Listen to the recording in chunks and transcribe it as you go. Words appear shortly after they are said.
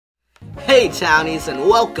Hey Townies, and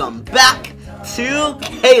welcome back to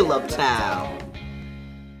Caleb Town.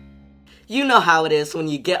 You know how it is when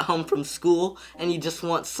you get home from school and you just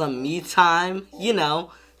want some me time, you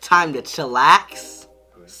know, time to chillax.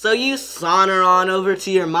 So you saunter on over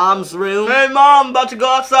to your mom's room. Hey mom, about to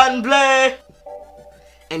go outside and play.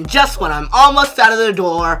 And just when I'm almost out of the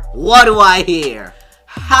door, what do I hear?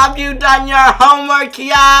 Have you done your homework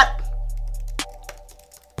yet?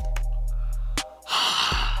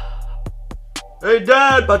 Hey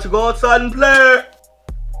Dad, about to go outside and play.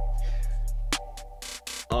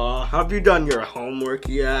 Have you done your homework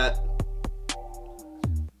yet?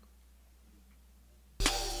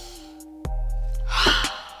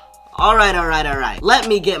 Alright. Let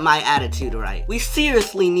me get my attitude right. We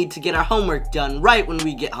seriously need to get our homework done right when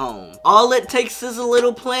we get home. All it takes is a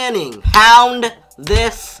little planning. Pound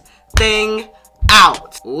this thing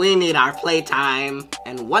out. We need our playtime.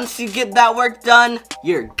 And once you get that work done,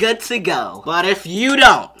 you're good to go. But if you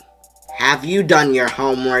don't, have you done your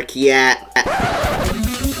homework yet?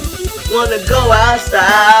 Wanna go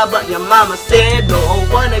outside, but your mama said no.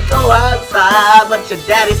 Wanna go outside, but your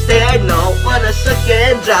daddy said no. Wanna shook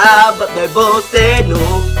and jive, but they both said no.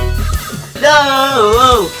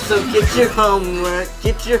 No! So get your homework done.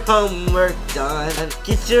 Get your homework done.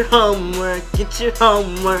 Get your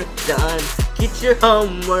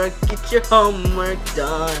homework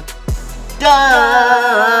done.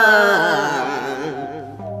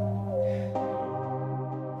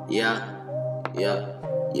 Yeah.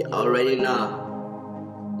 You already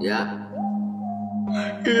know. Yeah.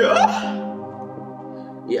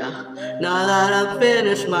 Now that I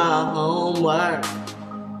finished my homework,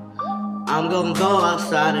 I'm gonna go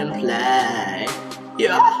outside and play.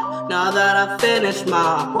 Yeah. Now that I finished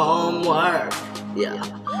my homework, yeah,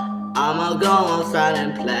 I'ma go outside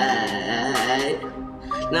and play.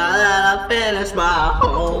 Now that I finished my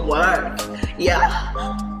homework, yeah,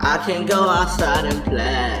 I can go outside and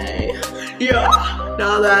play. Yeah.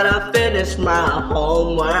 Now that I finished my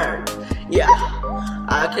homework, yeah,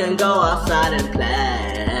 I can go outside and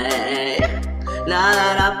play. Now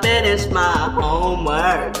that I finished my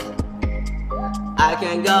homework, I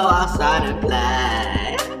can go outside and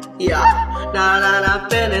play. Yeah. Now that I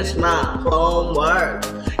finished my homework,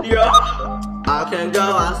 yeah, I can go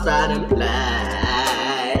outside and play.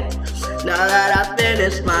 Now that I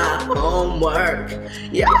finished my homework,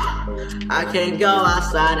 yeah, I can go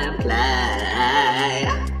outside and play.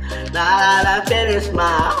 Now that I finished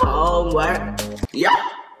my homework, yeah,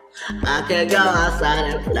 I can go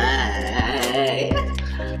outside and play.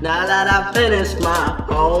 Now that I finished my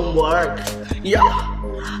homework, yeah,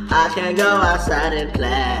 I can go outside and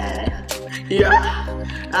play. Yeah,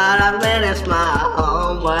 now that I finished my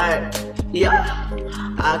homework, yeah,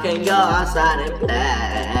 I can go outside and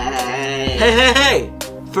play. Hey!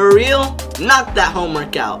 For real? Knock that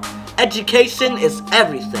homework out. Education is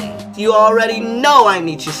everything. You already know I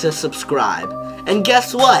need you to subscribe. And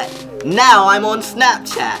guess what? Now I'm on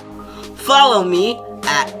Snapchat. Follow me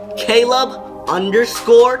at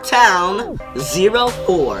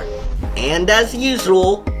Caleb_Town04. And as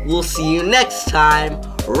usual, we'll see you next time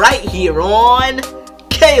right here on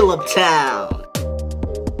Caleb Town.